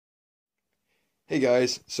Hey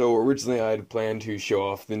guys, so originally I had planned to show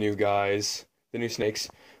off the new guys, the new snakes,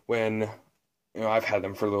 when, I've had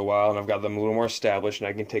them for a little while and I've got them a little more established and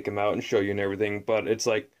I can take them out and show you and everything, but it's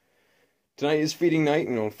like, tonight is feeding night,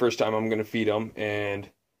 first time I'm gonna feed them, and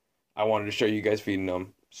I wanted to show you guys feeding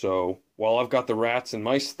them. So, while I've got the rats and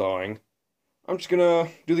mice thawing, I'm just gonna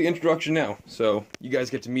do the introduction now, so you guys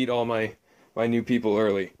get to meet all my new people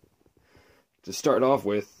early. To start off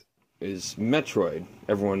with is Metroid.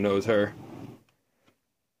 Everyone knows her.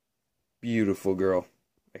 Beautiful girl.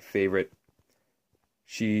 My favorite.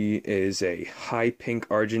 She is a high pink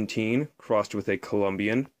Argentine crossed with a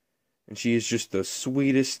Colombian, and she is just the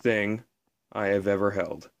sweetest thing I have ever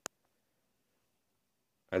held.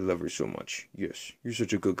 I love her so much. Yes, you're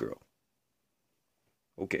such a good girl.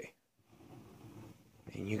 Okay.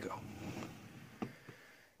 In you go.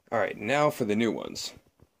 Alright, now for the new ones.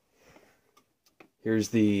 Here's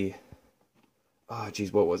the...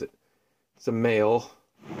 geez, what was it? It's a male.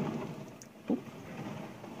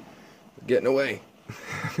 Getting away.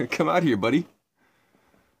 Come out here, buddy.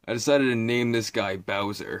 I decided to name this guy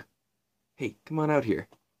Bowser. Hey, come on out here.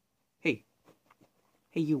 Hey.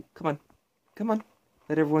 Hey, you. Come on. Come on.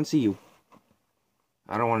 Let everyone see you.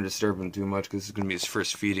 I don't want to disturb him too much because this is going to be his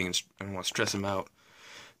first feeding and I don't want to stress him out.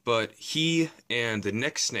 But he and the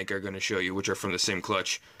next snake I'm going to show you, which are from the same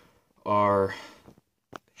clutch, are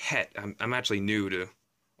het. I'm actually new to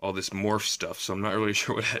all this morph stuff, so I'm not really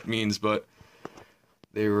sure what het means, but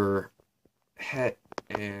they were het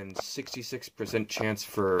and 66% chance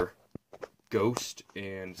for ghost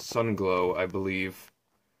and sun glow, I believe.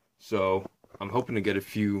 So I'm hoping to get a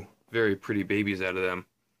few very pretty babies out of them.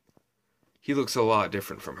 He looks a lot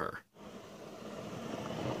different from her.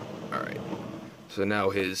 Alright, so now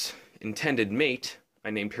his intended mate, I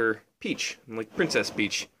named her Peach. I'm like Princess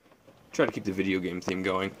Peach. Try to keep the video game theme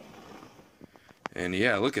going. And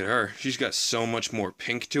yeah, look at her. She's got so much more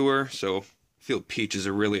pink to her, so I feel Peach is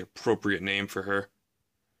a really appropriate name for her.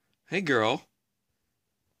 Hey, girl.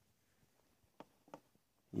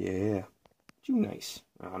 Yeah. You nice.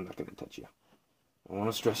 Oh, I'm not gonna touch you. I don't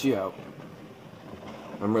want to stress you out.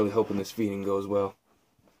 I'm really hoping this feeding goes well.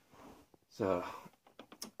 So,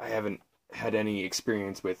 I haven't had any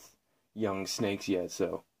experience with young snakes yet,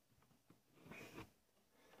 so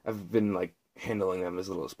I've been, like, handling them as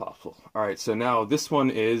little as possible. Alright, so now this one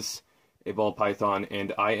is a ball python,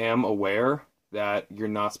 and I am aware that you're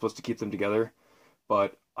not supposed to keep them together,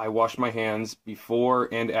 but I washed my hands before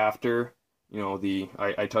and after,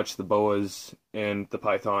 I touched the boas and the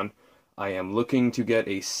python. I am looking to get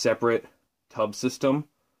a separate tub system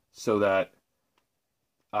so that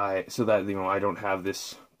I don't have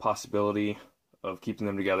this possibility of keeping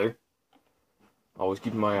them together. Always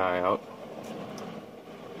keeping my eye out.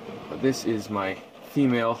 But this is my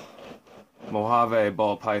female Mojave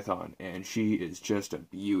ball python, and she is just a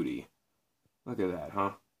beauty. Look at that,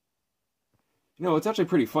 huh? It's actually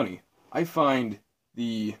pretty funny. I find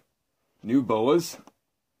the new boas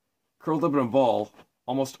curled up in a ball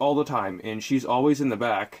almost all the time, and she's always in the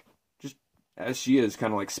back, just as she is,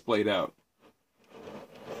 kind of like splayed out.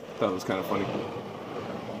 Thought it was kind of funny.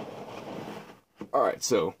 Alright,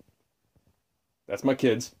 so that's my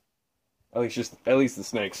kids. At least the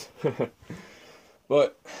snakes.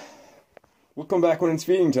 But we'll come back when it's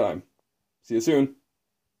feeding time. See you soon.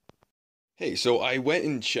 Hey, so I went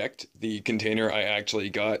and checked the container I actually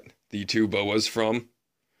got the two boas from,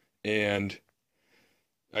 and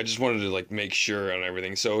I just wanted to make sure on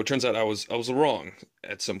everything. So it turns out I was wrong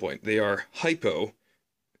at some point. They are hypo,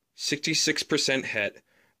 66% het,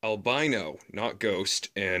 albino, not ghost,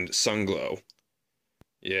 and sunglow.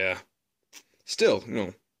 Yeah. Still,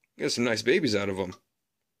 get some nice babies out of them.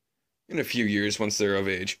 In a few years once they're of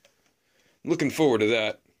age. Looking forward to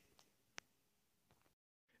that.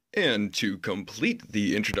 And to complete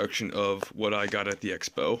the introduction of what I got at the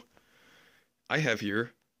expo, I have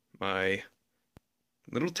here my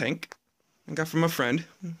little tank I got from a friend.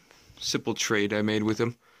 Simple trade I made with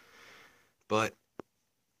him. But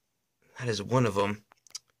that is one of them.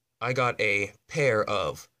 I got a pair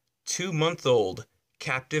of 2-month-old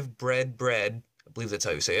captive bred, I believe that's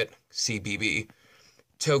how you say it, CBB,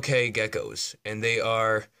 tokay geckos. And they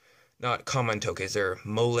are not common tokays, they're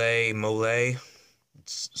mole.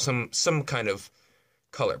 It's some kind of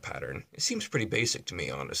color pattern. It seems pretty basic to me,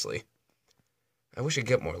 honestly. I wish I'd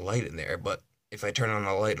get more light in there, but if I turn on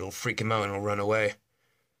the light, it'll freak him out and he'll run away.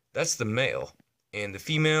 That's the male. And the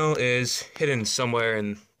female is hidden somewhere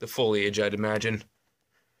in the foliage, I'd imagine.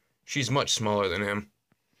 She's much smaller than him.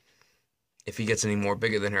 If he gets any more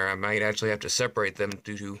bigger than her, I might actually have to separate them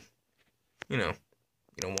due to, you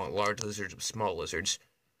don't want large lizards with small lizards.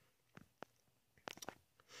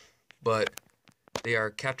 But They are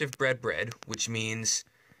captive bred, which means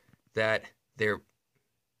that their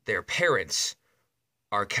parents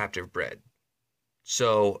are captive bred.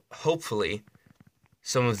 So hopefully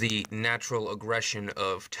some of the natural aggression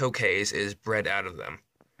of Tokays is bred out of them.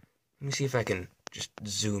 Let me see if I can just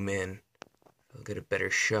zoom in. I'll get a better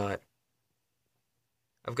shot.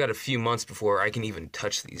 I've got a few months before I can even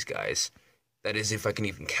touch these guys. That is, if I can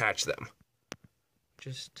even catch them.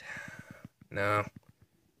 No.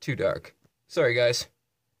 Too dark. Sorry, guys.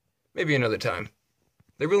 Maybe another time.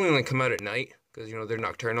 They really only come out at night, because, they're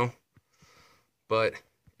nocturnal. But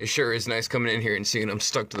it sure is nice coming in here and seeing them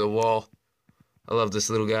stuck to the wall. I love this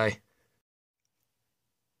little guy.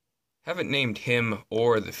 Haven't named him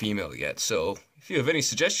or the female yet, so if you have any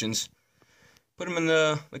suggestions, put them in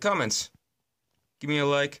the comments. Give me a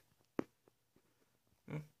like.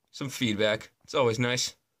 Some feedback. It's always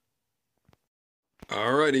nice.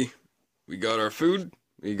 Alrighty. We got our food.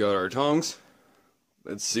 We got our tongs.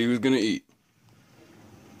 Let's see who's gonna eat.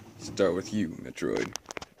 Start with you, Metroid.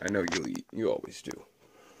 I know you'll eat. You always do.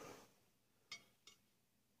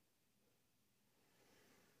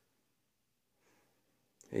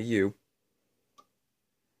 Hey, you.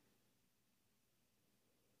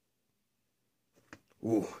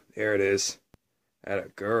 Ooh, there it is.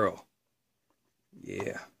 Atta girl.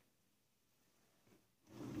 Yeah.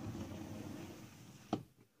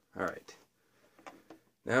 Alright.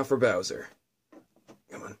 Now for Bowser.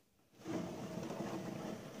 Come on.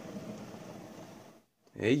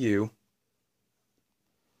 Hey, you.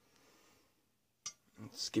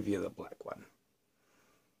 Let's give you the black one.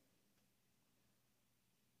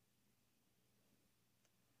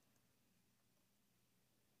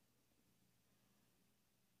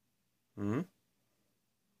 Hmm?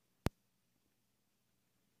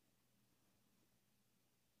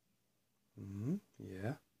 Hmm?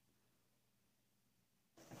 Yeah.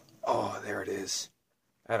 Oh, there it is.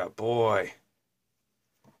 Atta boy.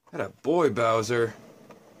 Atta boy, Bowser.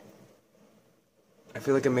 I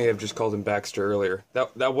feel like I may have just called him Baxter earlier.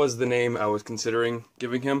 That was the name I was considering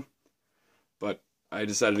giving him, but I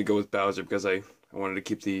decided to go with Bowser because I wanted to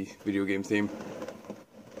keep the video game theme.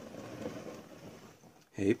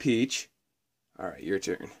 Hey, Peach. Alright, your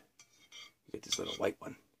turn. You get this little white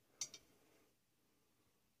one.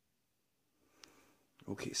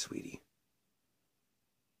 Okay, sweetie.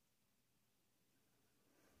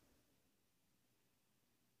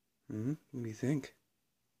 What do you think?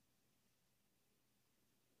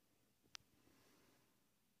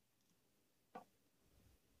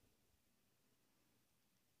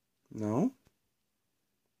 No?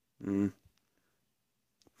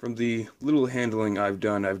 From the little handling I've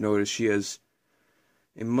done, I've noticed she has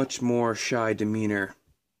a much more shy demeanor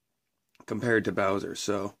compared to Bowser,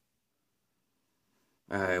 so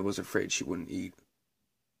I was afraid she wouldn't eat.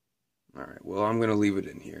 Alright, well, I'm gonna leave it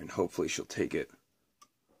in here, and hopefully she'll take it.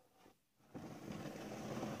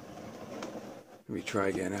 Let me try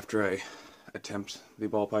again after I attempt the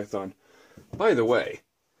ball python. By the way,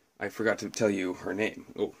 I forgot to tell you her name.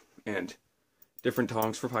 Oh, and different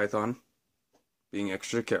tongs for python. Being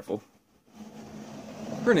extra careful.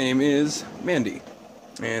 Her name is Mandy.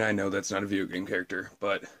 And I know that's not a video game character,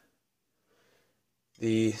 but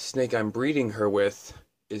the snake I'm breeding her with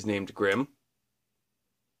is named Grim.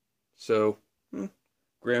 So,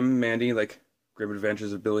 Grim, Mandy, like Grim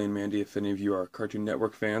Adventures of Billy and Mandy, if any of you are Cartoon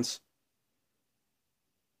Network fans.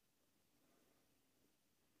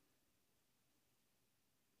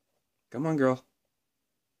 Come on, girl.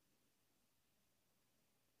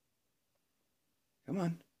 Come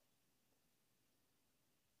on.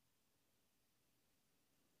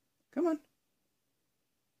 Come on.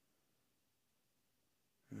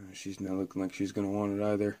 She's not looking like she's going to want it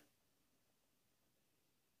either.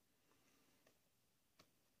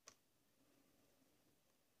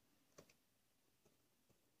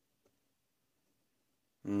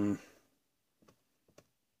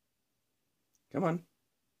 Come on.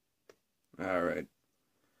 Alright.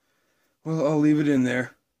 Well, I'll leave it in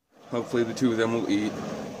there. Hopefully the two of them will eat.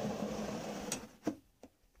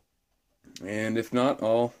 And if not,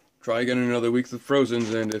 I'll try again in another week with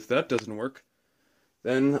Frozen's, and if that doesn't work,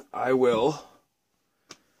 then I will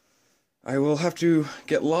have to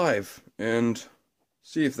get live and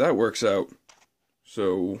see if that works out.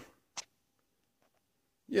 So,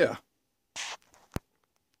 yeah.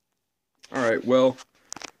 Alright, well,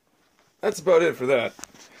 that's about it for that.